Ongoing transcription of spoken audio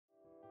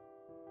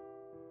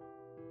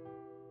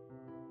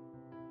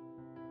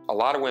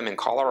A lot of women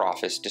call our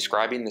office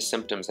describing the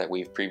symptoms that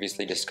we've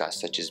previously discussed,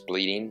 such as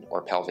bleeding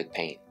or pelvic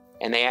pain.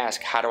 And they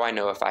ask, how do I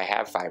know if I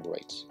have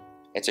fibroids?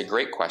 It's a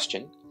great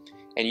question,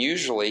 and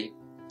usually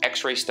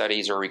X-ray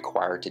studies are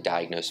required to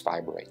diagnose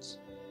fibroids.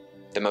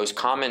 The most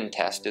common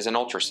test is an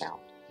ultrasound.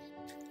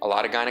 A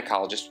lot of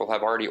gynecologists will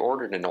have already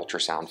ordered an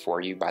ultrasound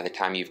for you by the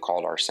time you've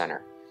called our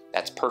center.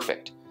 That's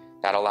perfect.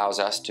 That allows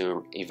us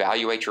to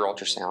evaluate your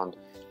ultrasound.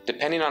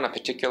 Depending on a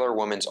particular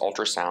woman's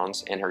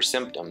ultrasounds and her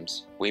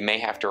symptoms, we may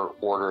have to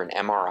order an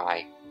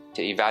MRI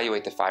to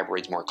evaluate the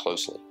fibroids more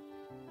closely.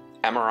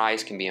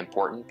 MRIs can be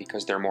important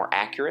because they're more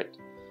accurate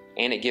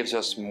and it gives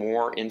us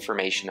more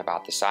information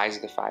about the size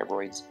of the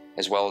fibroids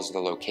as well as the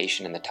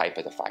location and the type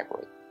of the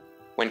fibroid.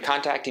 When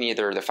contacting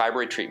either the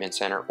Fibroid Treatment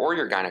Center or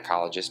your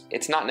gynecologist,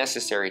 it's not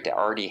necessary to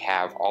already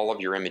have all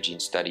of your imaging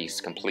studies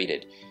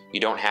completed.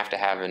 You don't have to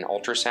have an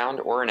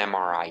ultrasound or an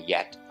MRI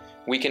yet.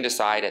 We can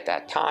decide at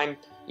that time,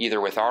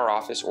 either with our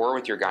office or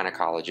with your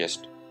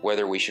gynecologist,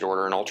 whether we should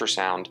order an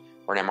ultrasound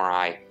or an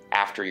MRI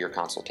after your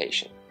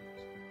consultation.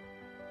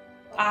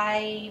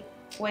 I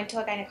went to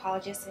a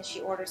gynecologist and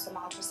she ordered some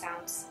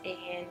ultrasounds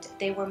and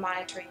they were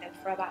monitoring them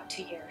for about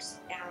 2 years.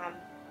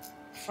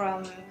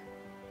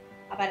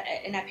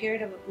 In a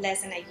period of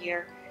less than a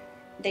year,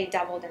 they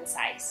doubled in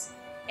size.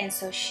 And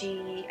so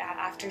she,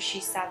 after she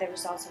saw the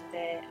results of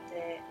the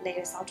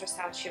latest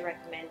ultrasound, she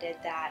recommended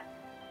that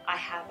I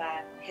have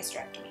a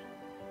hysterectomy.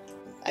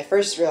 I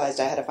first realized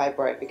I had a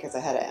fibroid because I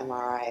had an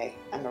MRI.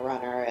 I'm a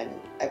runner and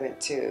I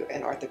went to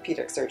an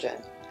orthopedic surgeon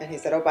and he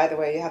said, oh, by the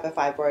way, you have a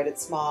fibroid,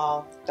 it's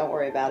small, don't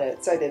worry about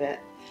it. So I didn't.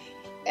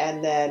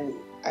 And then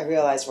I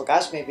realized, well,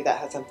 gosh, maybe that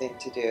had something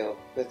to do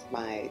with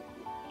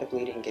the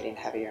bleeding getting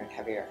heavier and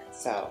heavier.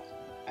 So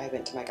I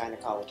went to my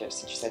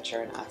gynecologist and she said,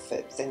 sure enough,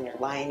 it's in your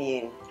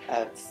lining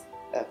of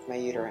my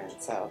uterine.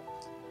 So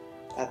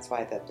that's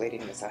why the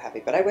bleeding was so heavy.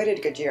 But I waited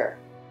a good year.